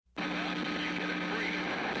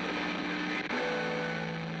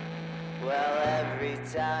every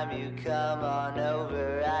time you come on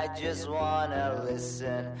over. I just wanna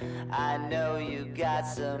listen. I know you got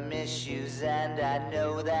some issues, and I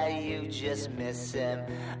know that you just miss him.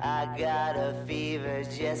 I got a fever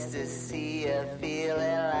just to see you, feeling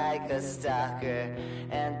like a stalker,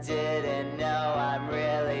 and didn't know I'm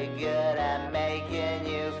really good at making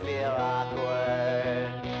you feel awkward.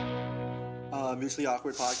 Mutually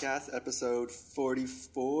Awkward Podcast, episode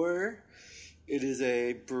 44. It is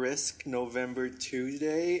a brisk November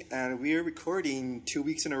Tuesday, and we are recording 2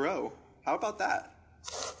 weeks in a row. How about that?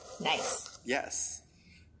 Nice. Yes.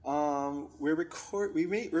 We're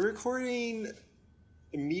recording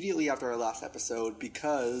immediately after our last episode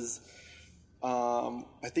because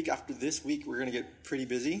I think after this week we're gonna get pretty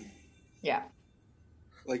busy. Yeah.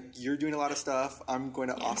 Like, you're doing a lot of stuff. I'm going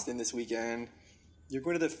to Austin this weekend. You're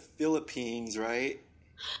going to the Philippines, right?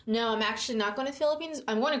 No, I'm actually not going to Philippines.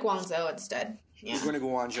 I'm going to Guangzhou instead. Yeah. You're going to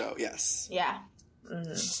Guangzhou, yes. Yeah.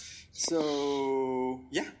 Mm-hmm. So,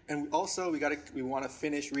 yeah. And also, we want to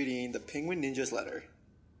finish reading the Penguin Ninja's letter.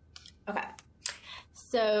 Okay.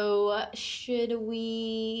 So, how should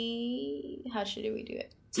we do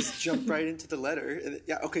it? Just jump right into the letter.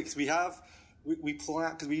 Yeah, okay, because we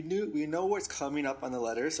plan, because we know what's coming up on the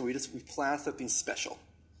letter, so we plan something special.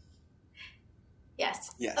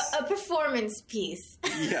 Yes. Yes. A performance piece.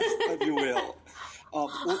 Yes, if you will.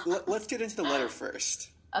 Let's get into the letter first.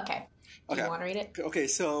 Okay. You want to read it? Okay,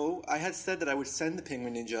 so I had said that I would send the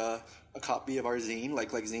Penguin Ninja a copy of our zine,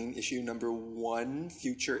 like zine issue number 1,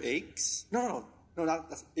 Future Aches. No,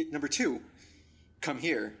 that's number 2, Come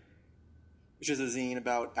Here, which is a zine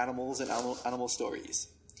about animals and animal stories.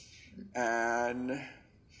 And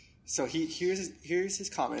so here's his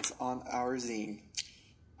comments on our zine.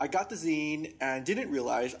 I got the zine and didn't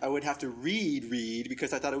realize I would have to read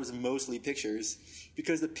because I thought it was mostly pictures,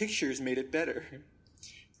 because the pictures made it better.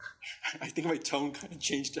 I think my tone kind of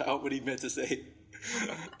changed out what he meant to say.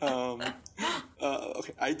 Okay.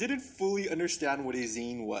 I didn't fully understand what a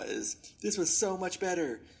zine was. This was so much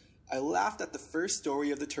better. I laughed at the first story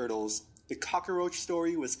of the turtles. The cockroach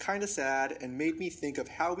story was kind of sad and made me think of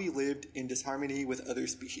how we lived in disharmony with other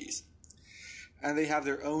species. And they have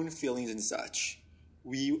their own feelings and such.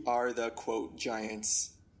 We are the, quote,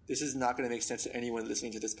 giants. This is not going to make sense to anyone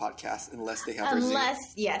listening to this podcast unless they have our zine.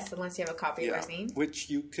 Unless you have a copy of our zine. Which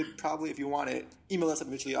you could probably, if you want it, email us at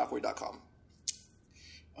mutuallyawkward.com.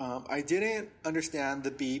 I didn't understand the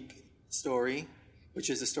Beep story, which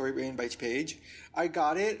is a story written by each page. I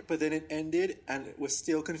got it, but then it ended and was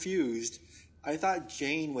still confused. I thought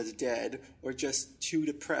Jane was dead or just too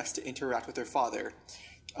depressed to interact with her father.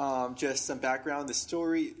 Just some background.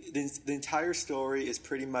 The entire story is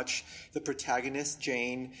pretty much the protagonist,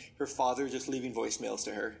 Jane, her father just leaving voicemails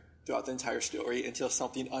to her throughout the entire story until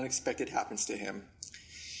something unexpected happens to him.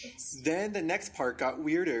 Yes. Then the next part got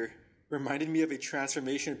weirder. Reminded me of a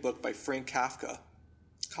transformation book by Frank Kafka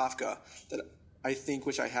that I think,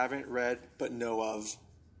 which I haven't read but know of.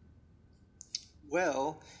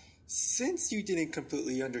 Well, since you didn't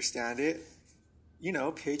completely understand it,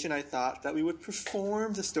 Paige and I thought that we would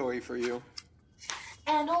perform the story for you.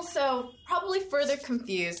 And also, probably further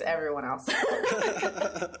confuse everyone else.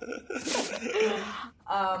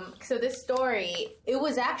 So this story,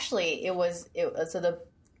 so the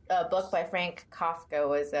book by Frank Kafka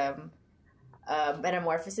was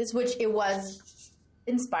Metamorphosis, which it was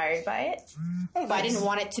inspired by it. Oh, nice. But I didn't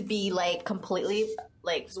want it to be, completely,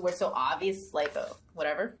 we're so obvious,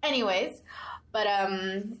 whatever. Anyways, but,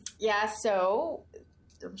 so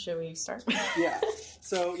should we start?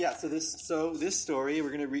 So this story,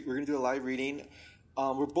 we're gonna do a live reading.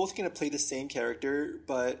 We're both gonna play the same character,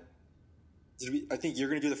 but I think you're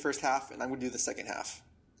gonna do the first half and I'm gonna do the second half.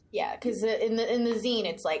 Yeah, because in the zine,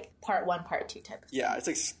 it's part 1, part 2 type of thing. Yeah,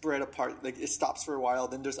 it's spread apart. It stops for a while,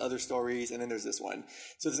 then there's other stories, and then there's this one.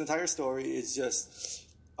 So this entire story is just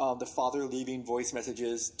the father leaving voice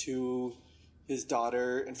messages to his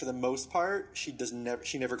daughter, and for the most part, she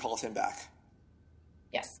never calls him back.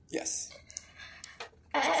 Yes.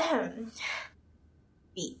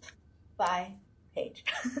 Beep. By Paige.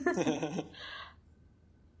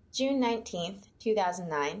 June 19th,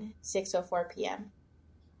 2009, 6:04 p.m.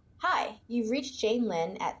 Hi, you've reached Jane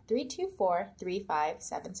Lynn at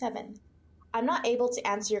 324-3577. I'm not able to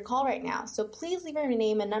answer your call right now, so please leave your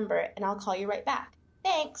name and number, and I'll call you right back.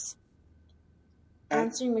 Thanks.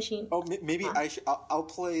 Answering machine. Oh, maybe I'll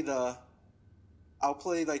play the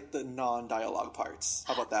non-dialogue parts.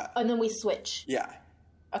 How about that? And then we switch. Yeah.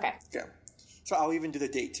 Okay. Yeah. So I'll even do the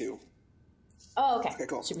date too. Oh, okay. Okay,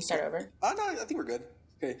 cool. Should we start over? No, I think we're good.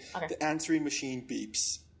 Okay. The answering machine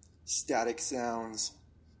beeps. Static sounds.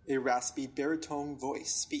 A raspy baritone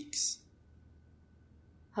voice speaks.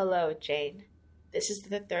 Hello, Jane. This is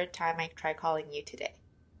the third time I try calling you today.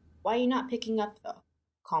 Why are you not picking up, though?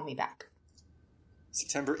 Call me back.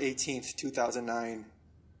 September 18th, 2009,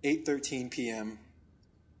 8:13 p.m.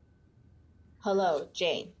 Hello,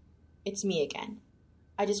 Jane. It's me again.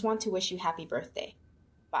 I just want to wish you happy birthday.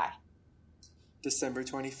 Bye. December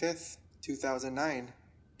 25th, 2009,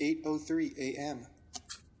 8:03 a.m.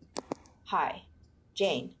 Hi,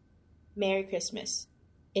 Jane. Merry Christmas.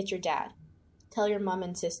 It's your dad. Tell your mom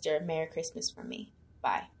and sister Merry Christmas from me.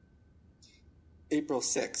 Bye. April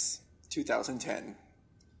 6th, 2010,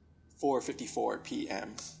 4:54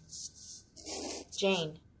 p.m.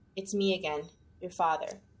 Jane, it's me again, your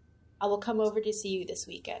father. I will come over to see you this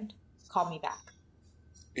weekend. Call me back.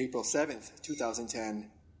 April 7th, 2010,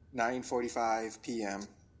 9:45 p.m.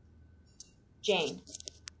 Jane,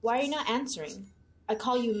 why are you not answering? I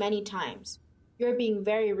call you many times. You're being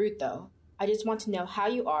very rude, though. I just want to know how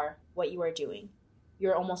you are, what you are doing.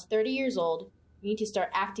 You're almost 30 years old. You need to start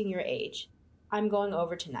acting your age. I'm going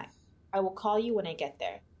over tonight. I will call you when I get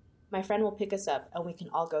there. My friend will pick us up, and we can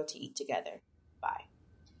all go to eat together. Bye.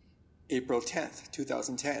 April 10th,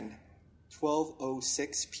 2010,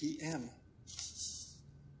 12:06 p.m.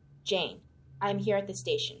 Jane, I'm here at the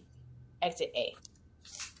station. Exit A.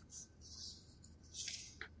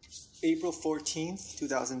 April 14th,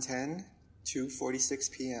 2010,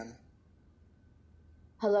 2:46 p.m.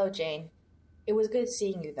 Hello, Jane. It was good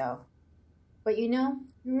seeing you, though. But you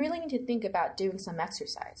really need to think about doing some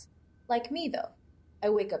exercise. Like me, though. I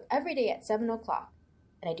wake up every day at 7 o'clock,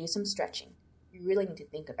 and I do some stretching. You really need to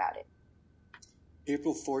think about it.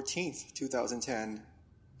 April 14th, 2010,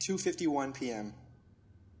 2:51 p.m.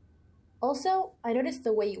 Also, I noticed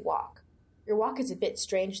the way you walk. Your walk is a bit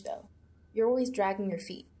strange, though. You're always dragging your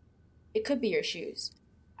feet. It could be your shoes.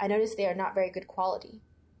 I noticed they are not very good quality.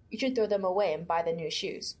 You should throw them away and buy the new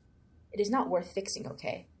shoes. It is not worth fixing,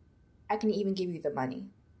 okay? I can even give you the money.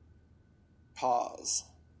 Pause.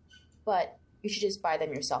 But you should just buy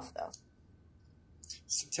them yourself, though.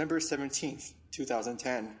 September 17th,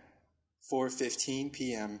 2010, 4:15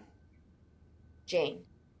 p.m. Jane,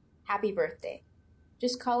 happy birthday.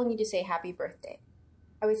 Just calling you to say happy birthday.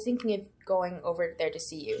 I was thinking of going over there to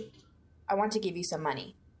see you. I want to give you some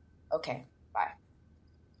money. Okay, bye.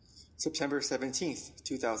 September 17th,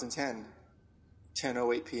 2010,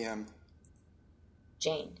 10:08 p.m.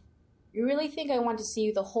 Jane, you really think I want to see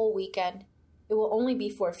you the whole weekend? It will only be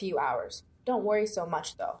for a few hours. Don't worry so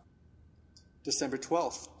much, though. December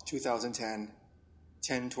 12th, 2010,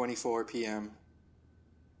 10:24 p.m.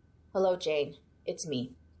 Hello, Jane. It's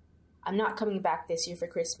me. I'm not coming back this year for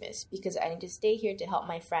Christmas because I need to stay here to help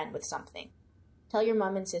my friend with something. Tell your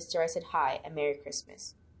mom and sister I said hi and Merry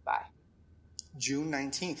Christmas. Bye. June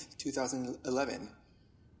 19th, 2011,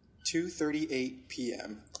 2:38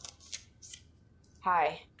 p.m.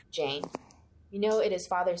 Hi, Jane. You know it is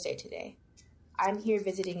Father's Day today. I'm here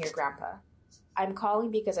visiting your grandpa. I'm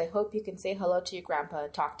calling because I hope you can say hello to your grandpa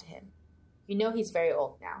and talk to him. You know he's very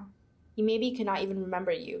old now. He maybe cannot even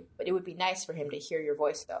remember you, but it would be nice for him to hear your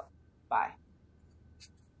voice, though. Bye.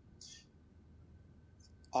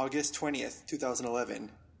 August 20th, 2011,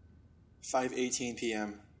 5:18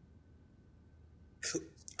 p.m.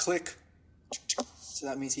 Click. So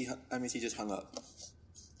that means he just hung up.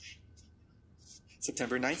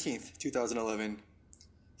 September 19th, 2011,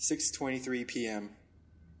 6:23 p.m.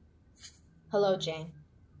 Hello, Jane.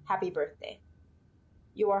 Happy birthday.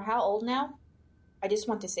 You are how old now? I just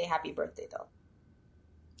want to say happy birthday, though.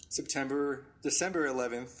 December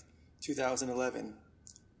 11th, 2011,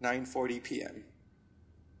 9:40 p.m.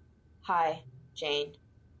 Hi, Jane.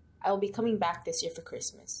 I will be coming back this year for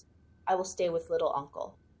Christmas. I will stay with little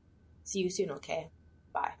uncle. See you soon, okay?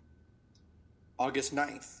 Bye. August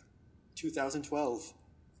 9th, 2012,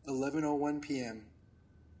 11:01 p.m.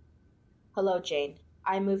 Hello, Jane.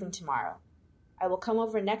 I am moving tomorrow. I will come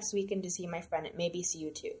over next weekend to see my friend and maybe see you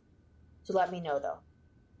too. So let me know, though.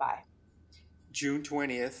 Bye. June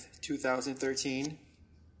 20th, 2013,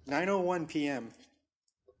 9:01 p.m.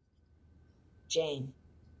 Jane.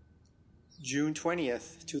 June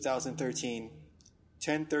 20th, 2013,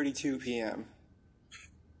 10:32 p.m.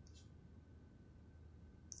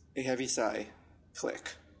 A heavy sigh.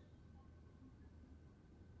 Click.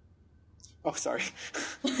 Oh, sorry.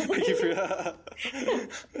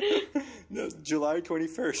 No, July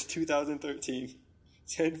 21st, 2013,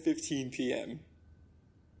 10:15 p.m.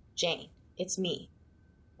 Jane, it's me.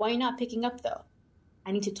 Why are you not picking up, though?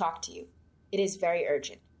 I need to talk to you. It is very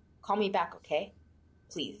urgent. Call me back, okay?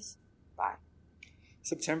 Please. Bye.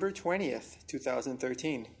 September 20th,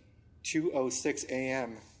 2013, 2:06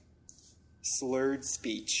 a.m. Slurred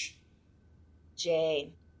speech.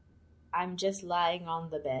 Jane. I'm just lying on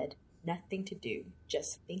the bed. Nothing to do.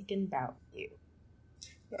 Just thinking about you.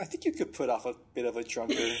 I think you could put off a bit of a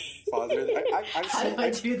drunker father.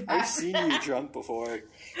 I've seen you drunk before.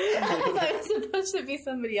 I thought it was supposed to be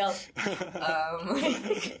somebody else.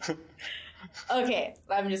 Okay,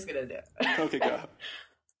 I'm just gonna do it. Okay, go.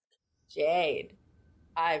 Jade,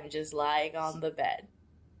 I'm just lying on the bed.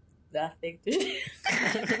 Nothing to do.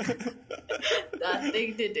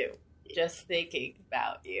 Nothing to do. Just thinking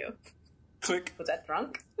about you. Click. Was that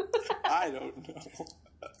drunk? I don't know.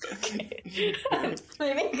 Okay.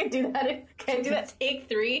 Maybe I can do that. Can I do that? Take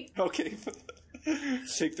 3. Okay.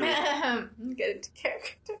 Take 3. Get into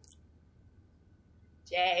character.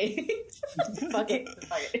 Jay. Fuck it.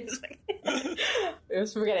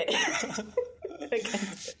 Just forget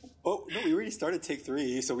it. Oh, no, we already started take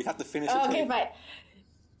 3, so we have to finish it. Okay, fine.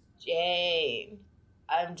 Jane,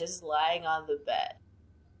 I'm just lying on the bed.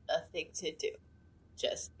 Nothing to do.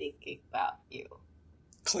 Just thinking about you.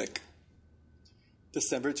 Click.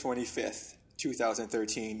 December 25th,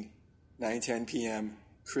 2013, 9:10 p.m.,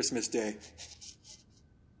 Christmas Day.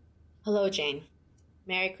 Hello, Jane.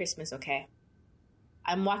 Merry Christmas, okay?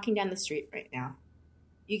 I'm walking down the street right now.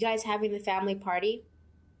 You guys having the family party?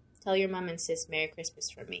 Tell your mom and sis Merry Christmas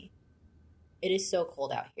from me. It is so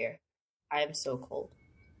cold out here. I am so cold.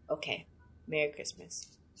 Okay. Merry Christmas.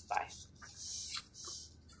 Bye.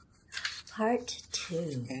 Part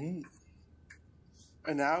 2.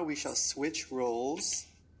 And now we shall switch roles.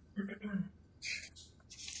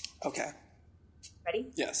 Okay. Ready?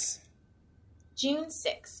 Yes. June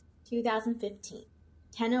 6, 2015,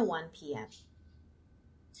 10:01 p.m.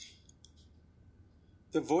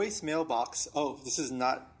 The voice mailbox. Oh, this is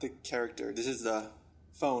not the character. This is the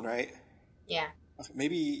phone, right? Yeah. Okay,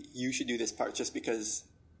 maybe you should do this part just because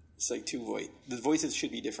it's like 2 voice. The voices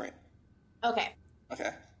should be different. Okay. Okay.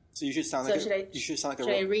 So you should sound So like should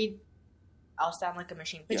I read? I'll sound like a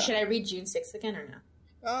machine. But Yeah. should I read June 6th again or no?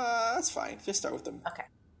 That's fine. Just start with them. Okay.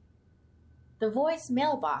 The voice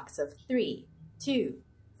mailbox of 3, 2,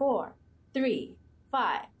 4, 3,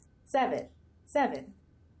 5, 7, 7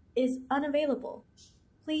 is unavailable.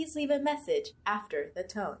 Please leave a message after the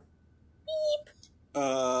tone. Beep.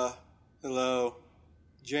 Hello.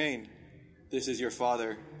 Jane, this is your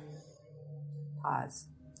father. Pause.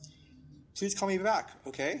 Please call me back,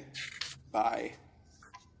 okay? Bye.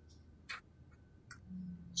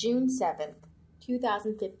 June 7th,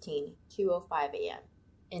 2015, 2:05 a.m.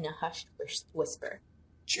 in a hushed whisper.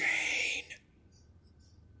 Jane.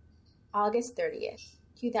 August 30th,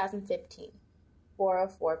 2015,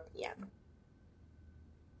 4:04 p.m.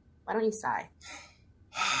 Why don't you sigh?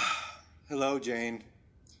 Hello, Jane.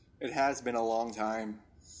 It has been a long time.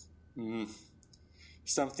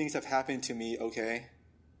 Some things have happened to me, okay?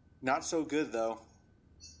 Not so good, though.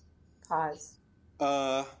 Pause.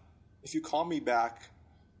 If you call me back,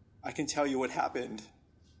 I can tell you what happened.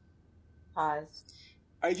 Pause.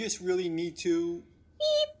 I just really need to...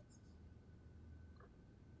 Beep.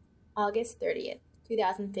 August 30th,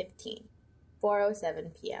 2015,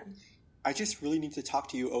 4:07 p.m. I just really need to talk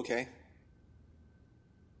to you, okay?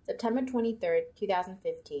 September 23rd,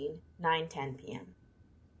 2015, 9:10 p.m.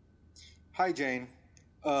 Hi, Jane.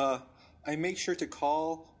 I made sure to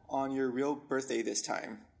call on your real birthday this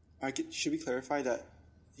time. Should we clarify that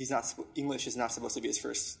English is not supposed to be his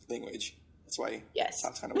first language? That's why Yes. it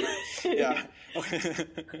sounds kind of weird. Yeah.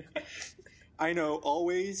 Okay. I know,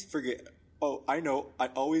 always forget. Oh, I know, I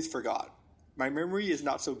always forgot. My memory is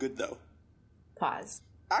not so good, though. Pause.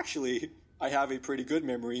 Actually, I have a pretty good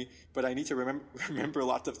memory, but I need to remember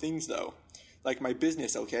lots of things, though. Like my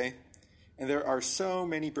business, okay? And there are so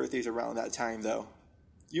many birthdays around that time, though.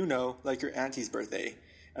 You know, like your auntie's birthday,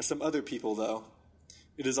 and some other people, though.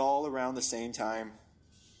 It is all around the same time.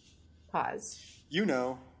 Pause. You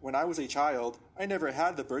know, when I was a child, I never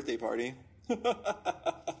had the birthday party.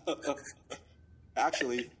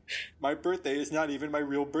 Actually, my birthday is not even my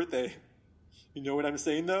real birthday. You know what I'm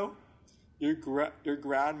saying, though? Your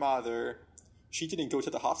grandmother, she didn't go to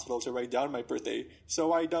the hospital to write down my birthday,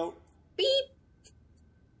 so I don't... Beep.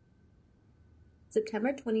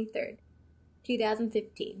 September 23rd,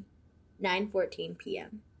 2015, 9:14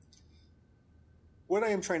 p.m. What I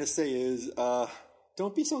am trying to say is,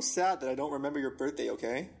 don't be so sad that I don't remember your birthday,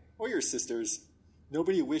 okay? Or your sister's.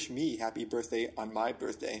 Nobody wish me happy birthday on my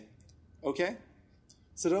birthday, okay?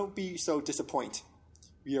 So don't be so disappointed.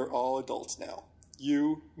 We are all adults now.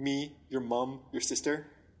 You, me, your mom, your sister.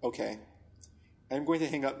 Okay. I'm going to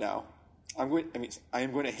hang up now. I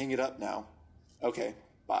am going to hang it up now. Okay.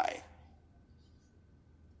 Bye.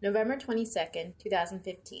 November 22nd,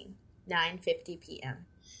 2015, 9:50 p.m.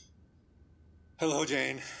 Hello,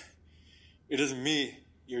 Jane. It is me,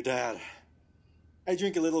 your dad. I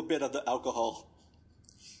drink a little bit of the alcohol.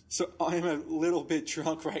 So I'm a little bit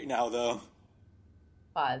drunk right now, though.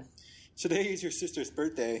 Pause. Today is your sister's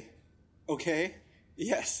birthday. Okay?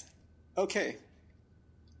 Yes. Okay.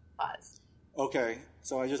 Pause. Okay,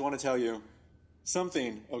 so I just want to tell you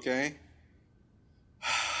something, okay?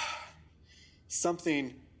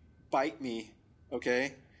 Something bite me,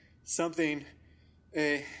 okay? Something,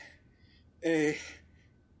 Beep.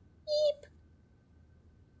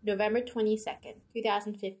 November 22nd,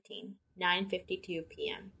 2015, 9:52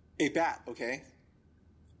 p.m. a bat, okay?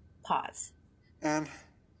 Pause. And,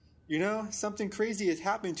 you know, something crazy is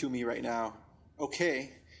happening to me right now.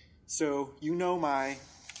 Okay, so you know my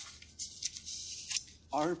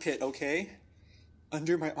armpit, okay?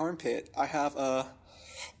 Under my armpit, I have a...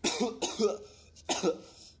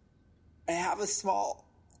 I have the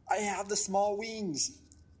small wings,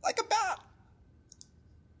 like a bat.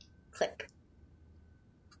 Click.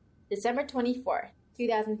 December 24th,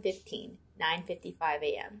 2015, 9:55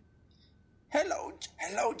 a.m. Hello,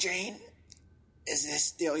 Jane. Is this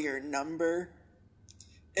still your number?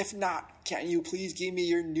 If not, can you please give me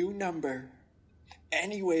your new number?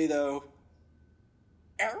 Anyway, though,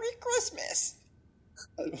 Merry Christmas.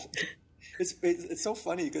 It's so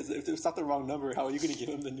funny because if it's not the wrong number, how are you going to give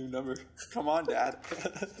him the new number? Come on, Dad.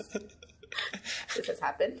 This has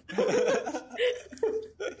happened.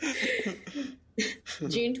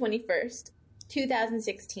 June 21st,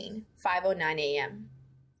 2016, 5:09 a.m.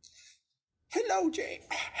 Hello,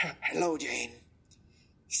 Jane.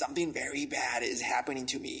 Something very bad is happening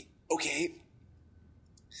to me, okay?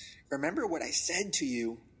 Remember what I said to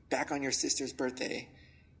you back on your sister's birthday?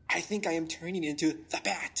 I think I am turning into the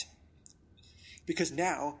bat. Because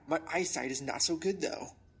now my eyesight is not so good,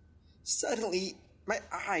 though. Suddenly, my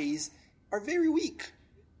eyes are very weak,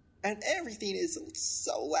 and everything is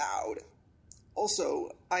so loud.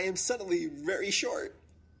 Also, I am suddenly very short.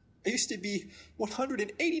 I used to be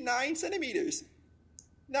 189 centimeters.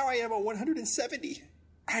 Now I am a 170.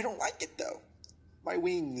 I don't like it, though. My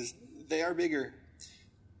wings, they are bigger.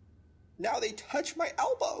 Now they touch my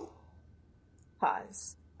elbow.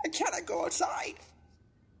 Pause. I cannot go outside.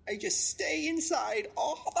 I just stay inside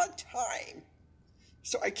all the time.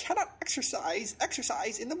 So I cannot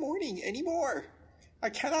exercise in the morning anymore. I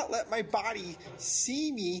cannot let my body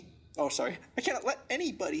see me. Oh, sorry. I cannot let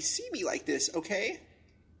anybody see me like this, okay?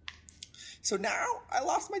 So now I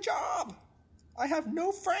lost my job. I have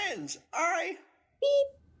no friends. Beep.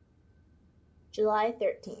 July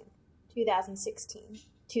 13th, 2016,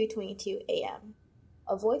 2:22 a.m.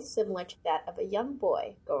 A voice similar to that of a young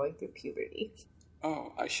boy going through puberty.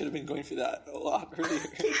 Oh, I should have been going for that a lot earlier.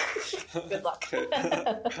 Good luck.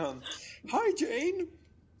 Hi, Jane.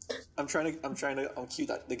 I'm trying to cue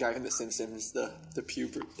the guy from The Simpsons, the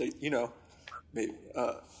puber, maybe.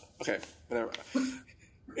 Okay, whatever.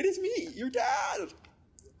 It is me, your dad.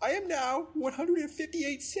 I am now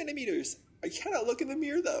 158 centimeters. I cannot look in the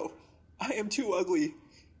mirror, though. I am too ugly.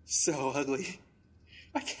 So ugly.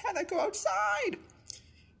 I cannot go outside.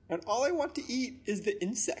 And all I want to eat is the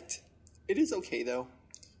insect. It is okay, though.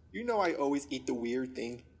 You know I always eat the weird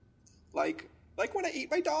thing. Like when I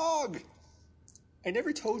eat my dog. I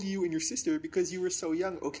never told you and your sister because you were so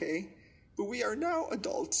young, okay? But we are now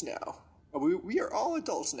adults now. We are all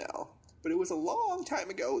adults now. But it was a long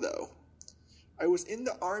time ago, though. I was in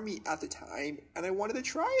the army at the time, and I wanted to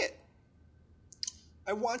try it.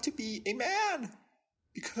 I want to be a man.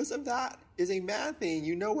 Because of that is a man thing.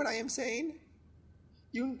 You know what I am saying?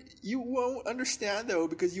 You won't understand, though,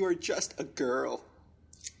 because you are just a girl.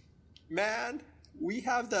 Man, we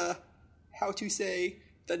have the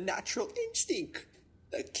natural instinct.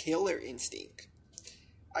 The killer instinct.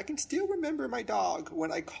 I can still remember my dog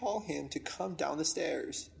when I call him to come down the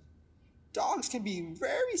stairs. Dogs can be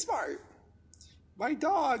very smart. My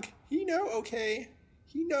dog, he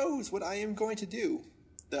knows what I am going to do,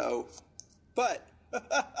 though. But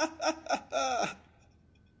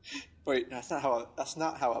wait, that's not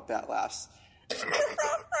how a bat laughs.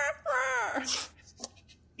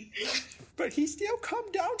 But he still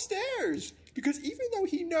come downstairs because even though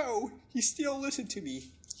he still listen to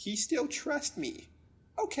me. He still trust me.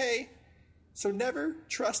 Okay. So never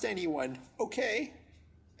trust anyone, okay?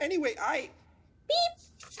 Anyway, Beep!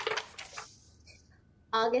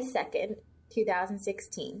 August 2nd,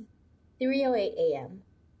 2016, 3:08 a.m.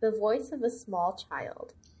 The voice of a small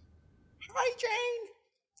child. Hi, Jane.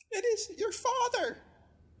 It is your father.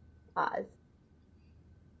 Pause.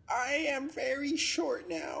 I am very short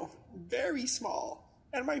now, very small,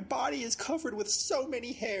 and my body is covered with so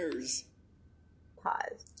many hairs.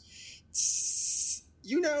 Pause.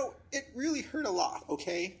 You know, it really hurt a lot,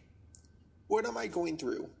 okay? What am I going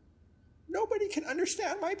through? Nobody can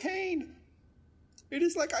understand my pain. It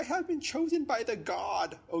is like I have been chosen by the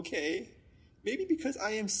god, okay? Maybe because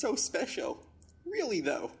I am so special. Really,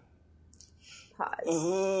 though.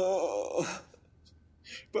 Pause.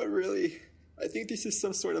 But really, I think this is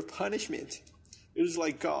some sort of punishment. It is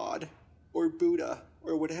like God, or Buddha,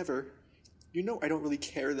 or whatever. You know I don't really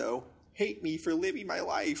care, though. Hate me for living my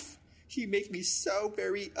life. He make me so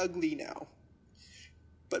very ugly now.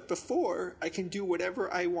 But before, I can do whatever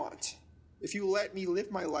I want. If you let me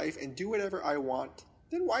live my life and do whatever I want,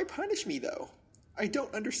 then why punish me, though? I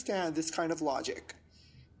don't understand this kind of logic.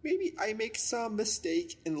 Maybe I make some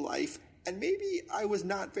mistake in life, and maybe I was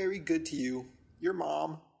not very good to you, your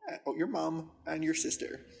mom, and your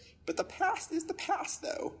sister. But the past is the past,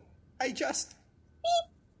 though. I just...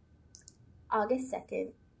 August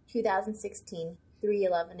 2nd, 2016,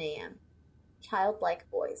 3:11 a.m. Childlike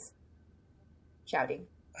voice. Shouting.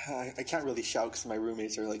 I can't really shout because my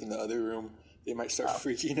roommates are like in the other room. They might start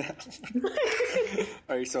freaking out.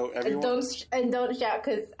 All right, so everyone... And don't shout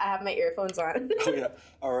because I have my earphones on. Oh, yeah.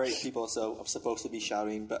 All right, people, so I'm supposed to be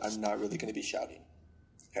shouting, but I'm not really going to be shouting.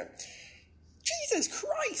 Okay. Jesus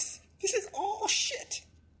Christ! This is all shit!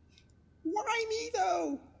 Why me,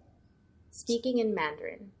 though? Speaking in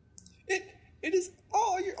Mandarin. It is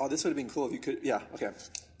all your... Oh, this would have been cool if you could... Yeah, okay.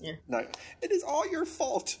 Yeah. No. It is all your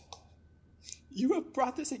fault. You have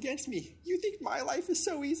brought this against me. You think my life is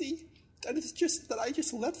so easy? That I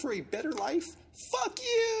just left for a better life? Fuck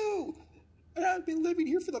you! And I've been living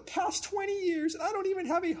here for the past 20 years, and I don't even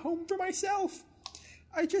have a home for myself.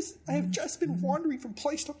 I have just been wandering from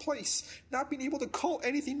place to place, not being able to call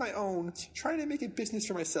anything my own, trying to make a business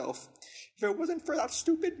for myself. If it wasn't for that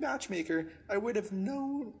stupid matchmaker, I wouldn't have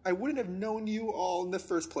known you all in the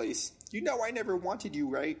first place. You know I never wanted you,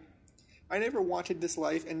 right? I never wanted this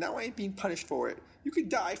life, and now I ain't being punished for it. You could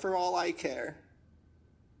die for all I care.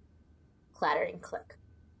 Clattering click.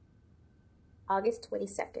 August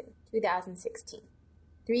 22nd, 2016,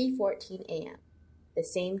 3:14 a.m. The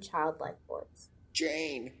same childlike voice.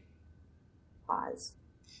 Jane. Pause.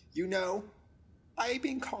 You know, I've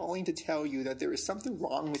been calling to tell you that there is something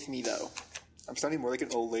wrong with me, though. I'm sounding more like an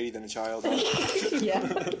old lady than a child. Yeah,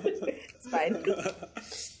 it's fine.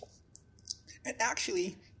 And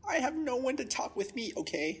actually, I have no one to talk with me,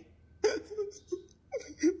 okay?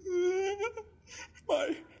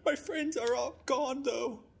 My friends are all gone,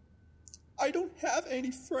 though. I don't have any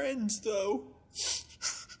friends, though.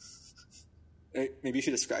 Maybe you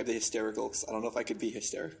should describe the hysterical, because I don't know if I could be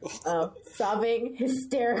hysterical. Oh, sobbing,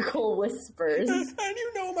 hysterical whispers. And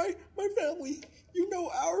you know my family. You know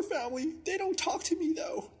our family. They don't talk to me,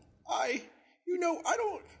 though. I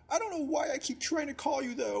don't know why I keep trying to call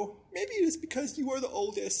you, though. Maybe it is because you are the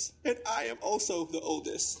oldest, and I am also the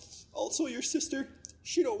oldest. Also, your sister,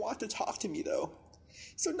 she don't want to talk to me, though.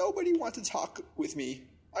 So nobody wants to talk with me.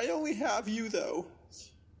 I only have you, though.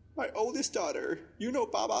 My oldest daughter. You know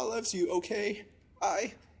Baba loves you, okay?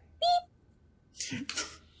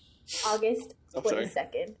 August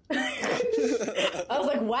 22nd. I was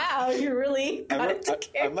like, wow, you really got into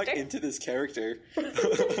character. I'm like into this character.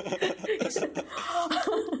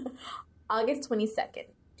 August 22nd,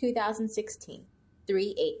 2016,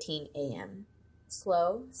 3:18 a.m.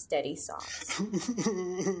 Slow, steady sobs.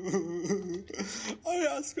 I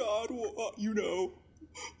ask God,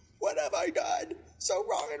 what have I done so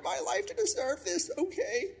wrong in my life to deserve this,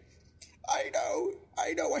 okay? I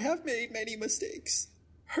know I have made many mistakes,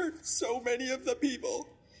 hurt so many of the people,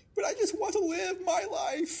 but I just want to live my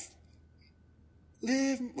life.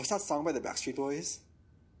 What's that song by the Backstreet Boys?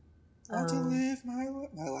 I want to live my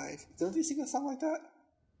life. Don't they sing a song like that?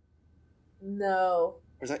 No.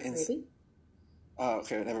 Or is that Maybe? Oh,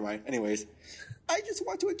 okay, never mind. Anyways, I just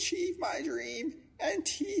want to achieve my dream and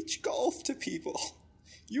teach golf to people.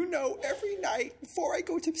 You know, every night before I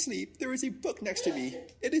go to sleep, there is a book next to me.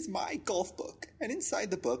 It is my golf book. And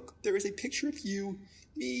inside the book, there is a picture of you,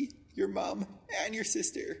 me, your mom, and your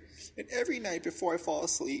sister. And every night before I fall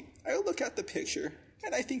asleep, I look at the picture,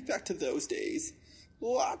 and I think back to those days.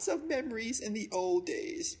 Lots of memories in the old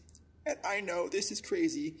days. And I know this is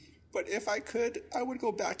crazy, but if I could, I would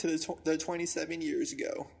go back to the 27 years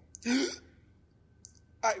ago.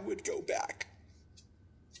 I would go back.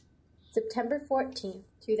 September 14th,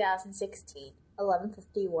 2016,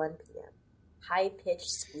 11:51 p.m. High-pitched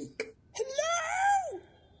squeak. Hello!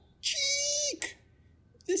 Cheek!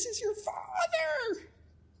 This is your father!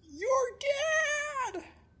 Your dad!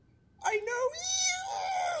 I know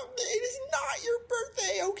you! It is not your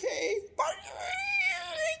birthday, okay? But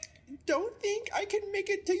don't think I can make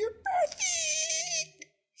it to your birthday!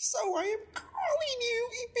 So I am calling you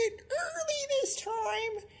a bit early this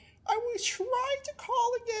time. I was try to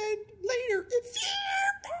call again later if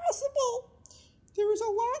possible. There is a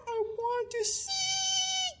lot I want to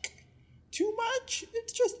seek. Too much.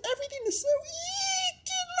 It's just everything is so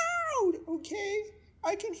loud, okay?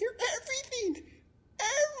 I can hear everything.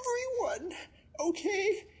 Everyone,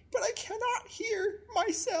 okay? But I cannot hear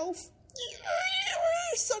myself.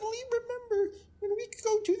 I suddenly remember when we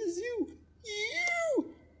go to the zoo. You,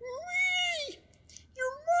 me,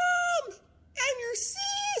 your mom, and your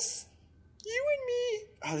sis. You and me.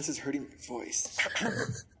 Oh, this is hurting my voice.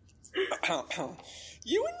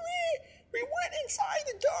 You and me, we went inside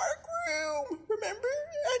the dark room, remember?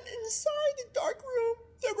 And inside the dark room,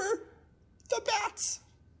 there were the bats.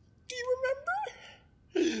 Do you remember?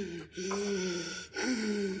 Eek,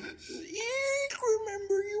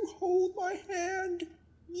 remember you hold my hand?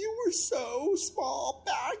 You were so small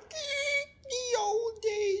back in the old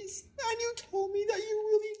days, and you told me that you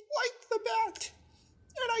really liked the bat.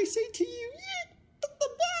 And I say to you, Eek, but the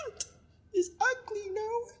bat is ugly,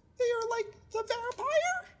 no? They are like the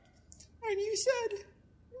vampire? And you said,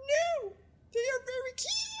 no, they are very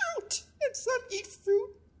cute. And some eat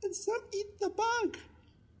fruit, and some eat the bug.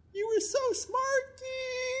 You were so smart,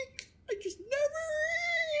 Geek. I just never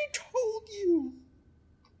told you.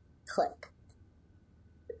 Click.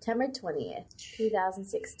 September 20th,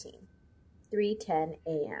 2016, 3:10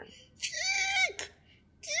 a.m. Geek!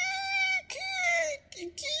 Geek! Geek! Geek!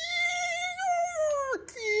 Geek!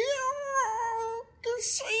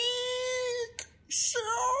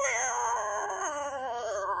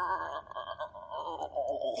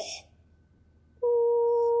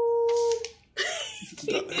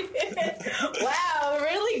 Wow,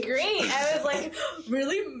 really great. I was like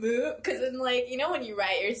really moved because then, like, you know when you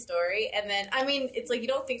write your story and then, I mean, it's like you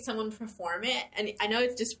don't think someone would perform it, and I know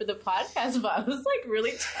it's just for the podcast, but I was like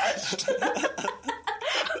really touched.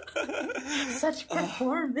 Such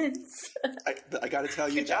performance. I gotta tell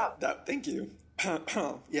you Good job. that thank you.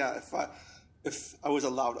 Yeah, if I was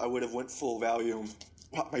allowed, I would have went full volume.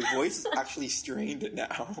 Wow, my voice is actually strained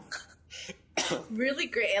now. Really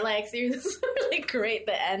great. Like, seriously, really great.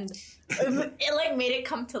 The end. It like made it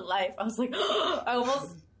come to life. I was like, I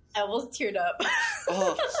almost teared up.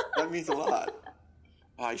 Oh, that means a lot.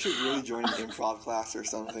 Oh, I should really join an improv class or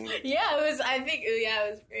something. Yeah, it was. I think. Yeah,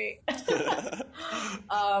 it was great.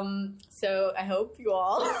 So I hope you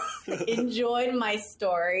all enjoyed my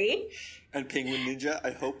story. And Penguin Ninja,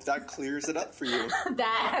 I hope that clears it up for you.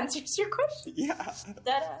 That answers your question. Yeah.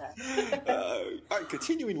 Ta-da. All right,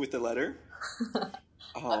 continuing with the letter.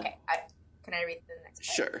 Okay. Can I read the next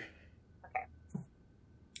part? Sure. Okay.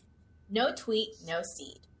 No tweet, no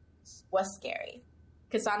seed. Was scary.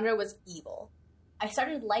 Cassandra was evil. I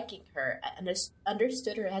started liking her. I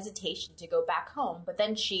understood her hesitation to go back home, but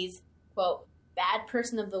then she's, quote, bad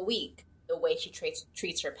person of the week, the way she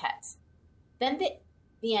treats her pets. Then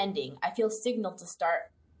the ending, I feel signaled to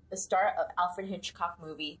start the start of Alfred Hitchcock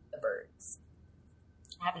movie, The Birds.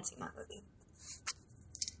 I haven't seen that movie.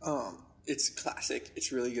 It's classic.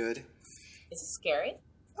 It's really good. Is it scary?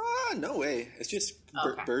 No way. It's just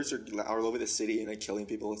Okay. birds are all over the city and they're killing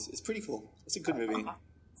people. It's pretty cool. It's a good movie. Okay.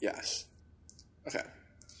 Yeah. Okay.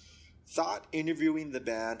 Thought interviewing the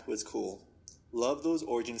band was cool. Love those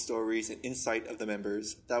origin stories and insight of the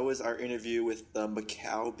members. That was our interview with the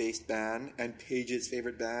Macau-based band and Paige's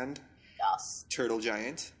favorite band, Yes. Turtle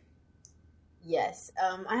Giant. Yes.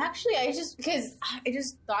 I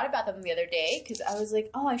just thought about them the other day because I was like,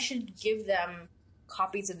 oh, I should give them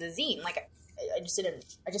copies of the zine. Like, I just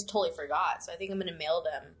didn't. I just totally forgot. So I think I'm gonna mail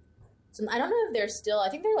them. So I don't know if they're still. I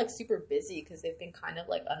think they're like super busy because they've been kind of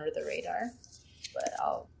like under the radar. But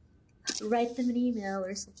I'll write them an email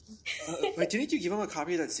or something. Wait, didn't you give them a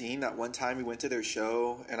copy of that zine that one time we went to their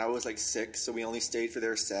show and I was like sick, so we only stayed for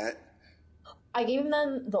their set? I gave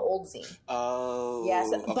them the old zine. Oh.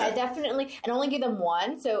 Yes, okay. but I definitely, and only give them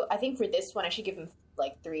one. So I think for this one, I should give them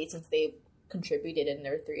like 3 since they contributed and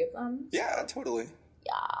there are 3 of them. Yeah, totally.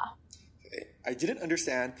 Yeah. I didn't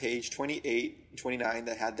understand page 28 and 29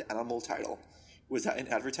 that had the animal title. Was that an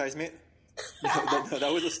advertisement? No,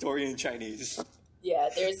 that was a story in Chinese. Yeah,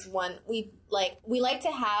 there's one we like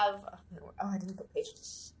to have. Oh, I didn't put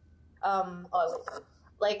pages.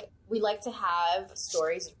 We like to have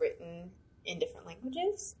stories written in different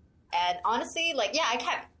languages. And honestly, like, yeah, I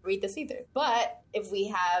can't read this either. But if we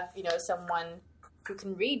have, someone who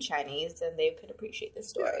can read Chinese, then they could appreciate this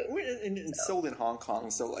story. Yeah, and it's sold in Hong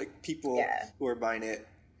Kong, so like people who are buying it,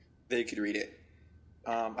 they could read it.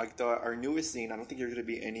 Our newest zine, I don't think there's going to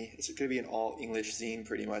be any. It's going to be an all English zine,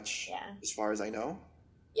 pretty much. Yeah. As far as I know.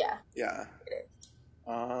 Yeah. Yeah. It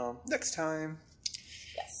is. Next time.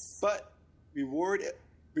 Yes. But reward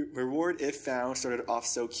Reward if found started off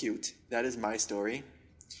so cute. That is my story.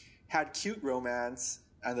 Had cute romance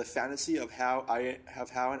and the fantasy of how an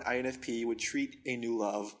INFP would treat a new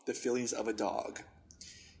love, the feelings of a dog.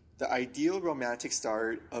 The ideal romantic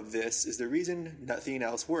start of this is the reason nothing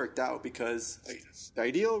else worked out because the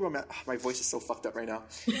ideal my voice is so fucked up right now.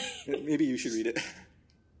 Maybe you should read it.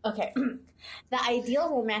 Okay. The ideal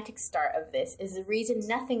romantic start of this is the reason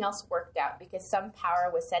nothing else worked out because some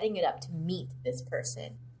power was setting it up to meet this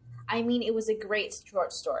person. I mean, it was a great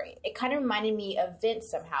short story. It kind of reminded me of Vince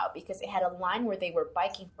somehow because it had a line where they were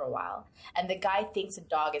biking for a while and the guy thinks the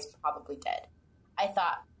dog is probably dead. I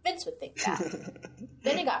thought Vince would think that.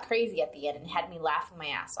 Then it got crazy at the end and had me laughing my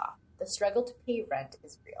ass off. The struggle to pay rent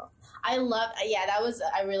is real. I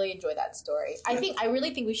really enjoyed that story. I really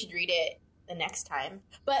think we should read it the next time.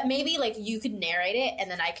 But maybe, like, you could narrate it and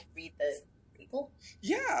then I could read the people.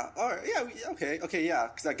 Yeah. All right. Yeah. Okay. Yeah.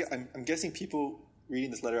 Because I'm guessing people reading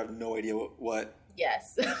this letter have no idea what.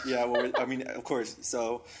 Yes. Yeah. Well, I mean, of course.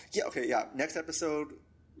 So yeah. Okay. Yeah. Next episode,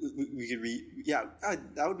 we could read. Yeah,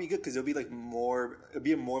 that would be good because it'll be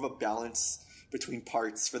more of a balance between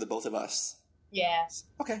parts for the both of us. Yeah.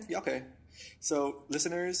 Okay. Yeah. Okay. So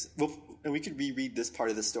listeners, and we could reread this part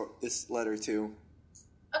of this letter too.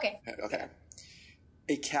 Okay. Okay.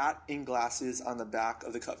 A cat in glasses on the back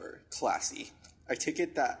of the cover. Classy. I take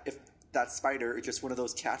it that if that Spider is just one of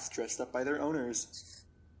those cats dressed up by their owners.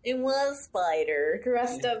 It was Spider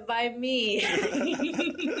dressed up by me.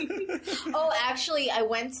 Oh, actually, I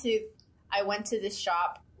went to this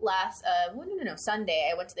shop last Sunday.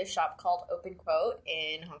 I went to this shop called Open Quote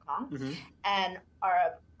in Hong Kong, and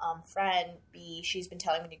our friend B, she's been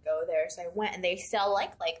telling me to go there, so I went, and they sell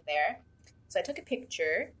like there. So I took a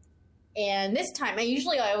picture. And this time,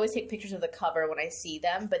 I always take pictures of the cover when I see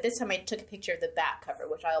them, but this time I took a picture of the back cover,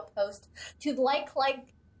 which I'll post to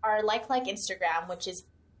our Instagram, which is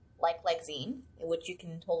like zine, which you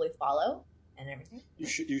can totally follow and everything.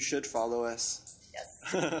 You should follow us. Yes.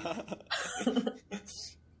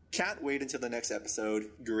 Can't wait until the next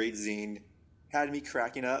episode. Great zine. Had me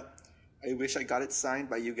cracking up. I wish I got it signed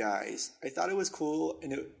by you guys. I thought it was cool,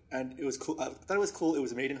 and it was cool. I thought it was cool. It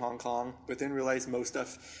was made in Hong Kong, but then realized most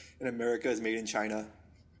stuff in America is made in China.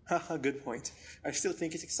 Haha, good point. I still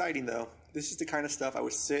think it's exciting though. This is the kind of stuff I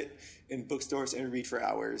would sit in bookstores and read for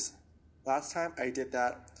hours. Last time I did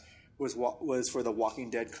that was for the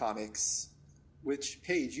Walking Dead comics. Which,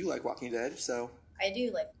 Paige, you like Walking Dead, so. I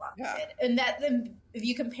do like Walking Dead. And if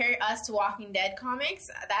you compare us to Walking Dead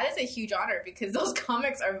comics, that is a huge honor because those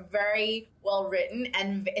comics are very well written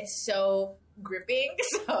and it's so gripping.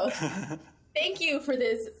 So thank you for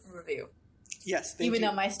this review. Yes, Even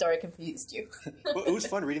though my story confused you. Well, it was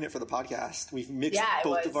fun reading it for the podcast. We've mixed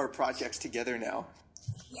both of our projects together now.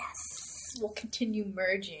 Yes. We'll continue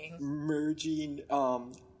merging.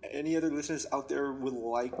 Any other listeners out there would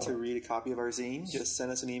like to read a copy of our zine, just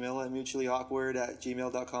send us an email at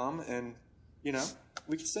mutuallyawkward@gmail.com and,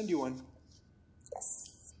 we can send you one.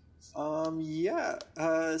 Yes.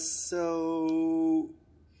 So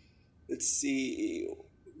let's see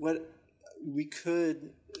what we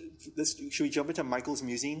could. Should we jump into Michael's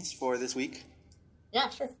musings for this week? Yeah,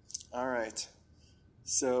 sure. All right.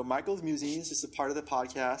 So Michael's musings is a part of the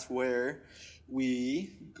podcast where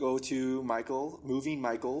we go to Moving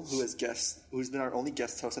Michael, who's been our only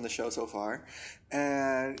guest host on the show so far,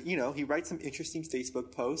 and he writes some interesting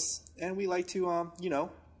Facebook posts, and we like to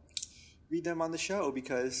read them on the show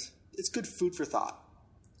because it's good food for thought.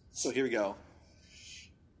 So here we go.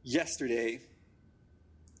 Yesterday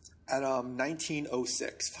at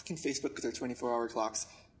 1906, fucking Facebook with their 24-hour clocks.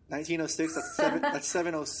 1906. That's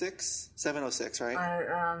 7:06. 7:06, right?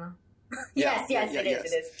 Yes, it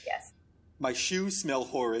is. Yes. My shoes smell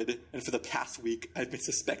horrid, and for the past week, I've been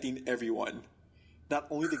suspecting everyone. Not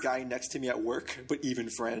only the guy next to me at work, but even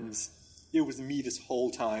friends. It was me this whole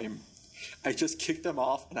time. I just kicked them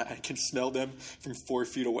off, and I can smell them from 4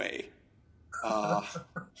 feet away.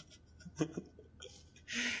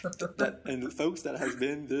 And folks, that has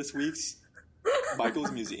been this week's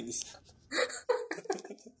Michael's Musings.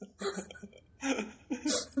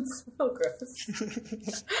 It's so gross.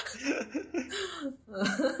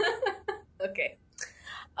 Okay.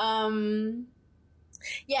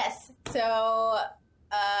 Yes. So,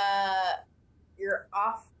 you're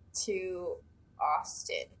off to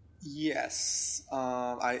Austin. Yes,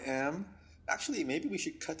 I am. Actually, maybe we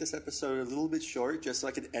should cut this episode a little bit short just so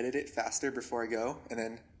I can edit it faster before I go and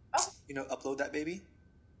then, upload that baby.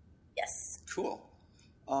 Yes. Cool.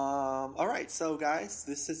 All right. So, guys,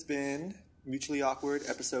 this has been Mutually Awkward,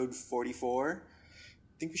 episode 44.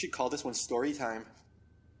 I think we should call this one Story Time.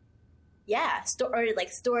 Yeah, or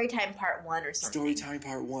like story time part 1 or something. Story time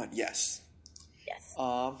part 1. Yes. Yes.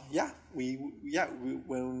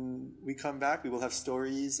 When we come back, we will have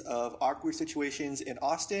stories of awkward situations in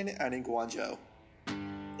Austin and in Guangzhou.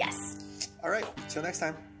 Yes. All right. Till next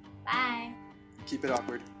time. Bye. Keep it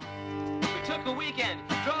awkward. We took a weekend,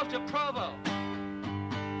 drove to Provo.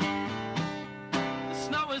 The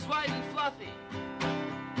snow was white and fluffy.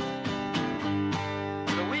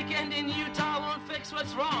 The weekend in Utah won't fix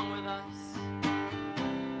what's wrong with us.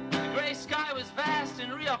 The gray sky was vast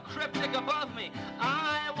and real cryptic above me.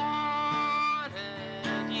 I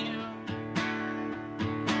wanted you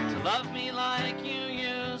to love me like you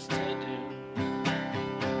used to do.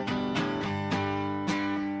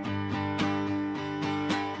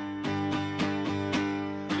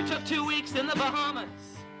 We took 2 weeks in the Bahamas.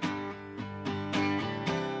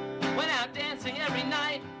 Went out dancing every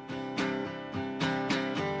night.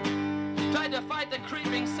 Tried to fight the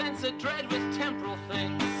creeping sense of dread with temporal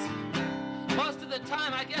things. Most of the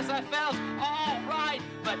time, I guess I felt all right,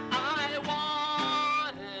 but I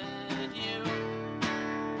wanted you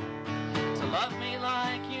to love me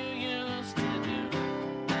like you used to do.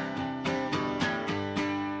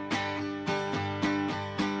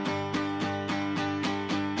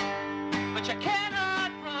 But you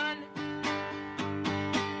cannot run,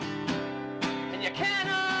 and you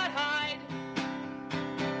cannot hide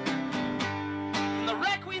from the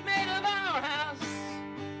wreck we've made of our house,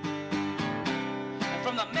 and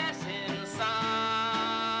from the mess inside.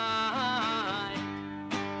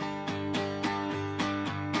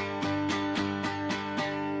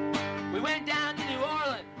 We went down to New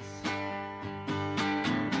Orleans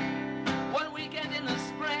one weekend in the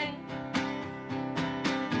spring.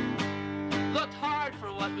 Looked hard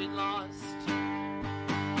for what we'd lost.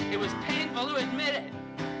 It was painful to admit it,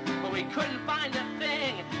 but we couldn't find a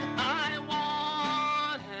thing. I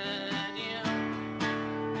wanted you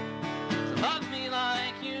to love me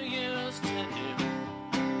like you used to do.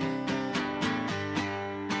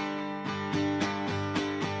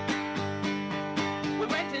 We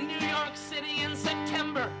went to New York City in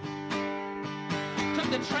September. Took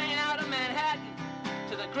the train out of Manhattan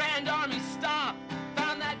to the Grand Army stop.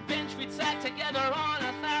 Found that bench we'd sat together on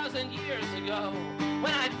 1,000 years ago.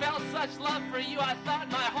 When I felt such love for you, I thought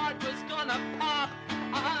my heart was gonna pop.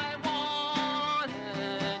 I